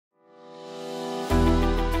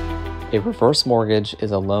A reverse mortgage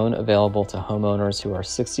is a loan available to homeowners who are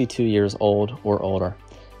 62 years old or older.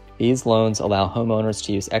 These loans allow homeowners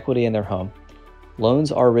to use equity in their home.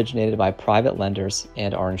 Loans are originated by private lenders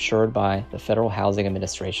and are insured by the Federal Housing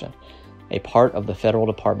Administration, a part of the Federal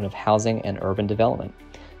Department of Housing and Urban Development.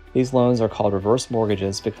 These loans are called reverse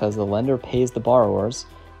mortgages because the lender pays the borrowers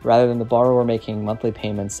rather than the borrower making monthly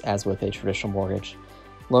payments as with a traditional mortgage.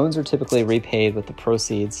 Loans are typically repaid with the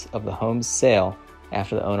proceeds of the home's sale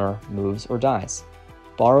after the owner moves or dies.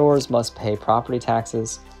 Borrowers must pay property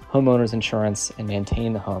taxes, homeowners insurance, and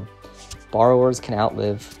maintain the home. Borrowers can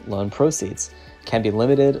outlive loan proceeds, can be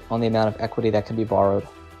limited on the amount of equity that can be borrowed,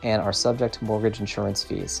 and are subject to mortgage insurance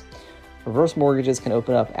fees. Reverse mortgages can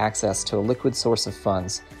open up access to a liquid source of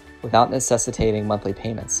funds without necessitating monthly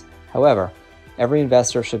payments. However, every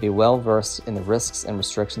investor should be well versed in the risks and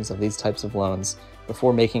restrictions of these types of loans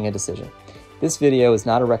before making a decision. This video is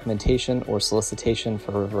not a recommendation or solicitation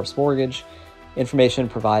for a reverse mortgage. Information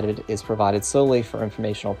provided is provided solely for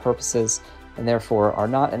informational purposes and therefore are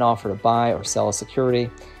not an offer to buy or sell a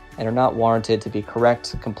security and are not warranted to be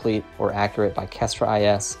correct, complete, or accurate by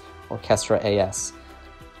Kestra IS or Kestra AS.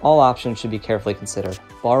 All options should be carefully considered.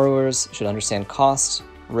 Borrowers should understand cost,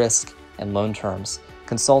 risk, and loan terms.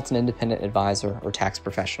 Consult an independent advisor or tax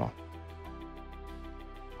professional.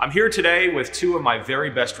 I'm here today with two of my very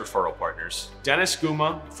best referral partners, Dennis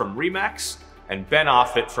Guma from Remax and Ben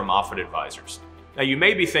Offit from Offit Advisors. Now you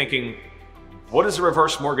may be thinking, what is a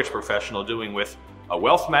reverse mortgage professional doing with a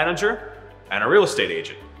wealth manager and a real estate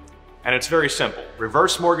agent? And it's very simple.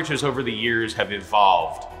 Reverse mortgages over the years have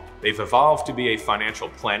evolved. They've evolved to be a financial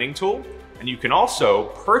planning tool, and you can also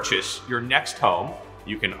purchase your next home.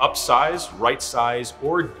 You can upsize, right size,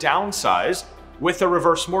 or downsize with a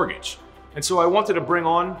reverse mortgage. And so I wanted to bring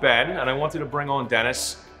on Ben and I wanted to bring on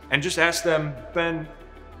Dennis and just ask them, Ben,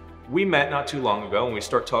 we met not too long ago and we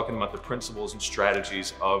start talking about the principles and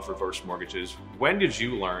strategies of reverse mortgages. When did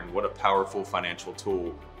you learn what a powerful financial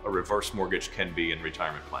tool a reverse mortgage can be in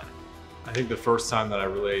retirement planning? I think the first time that I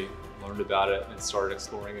really learned about it and started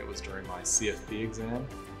exploring it was during my CFP exam.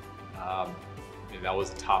 That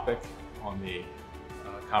was a topic on the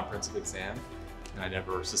comprehensive exam, and I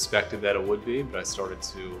never suspected that it would be, but I started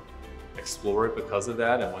to explore it because of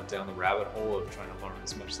that and went down the rabbit hole of trying to learn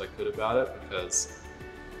as much as I could about it, because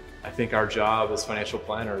I think our job as financial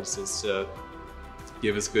planners is to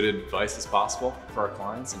give as good advice as possible for our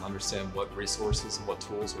clients and understand what resources and what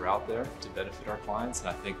tools are out there to benefit our clients. And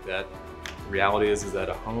I think that the reality is that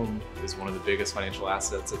a home is one of the biggest financial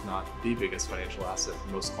assets, if not the biggest financial asset for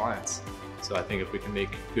most clients. So I think if we can make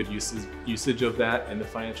good usage of that in the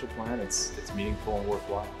financial plan, it's meaningful and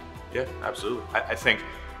worthwhile. Yeah, absolutely. I think,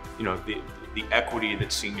 you know, the equity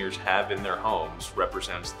that seniors have in their homes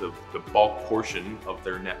represents the bulk portion of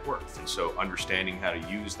their net worth. And so understanding how to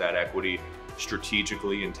use that equity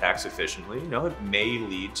strategically and tax efficiently, you know, it may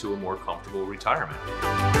lead to a more comfortable retirement.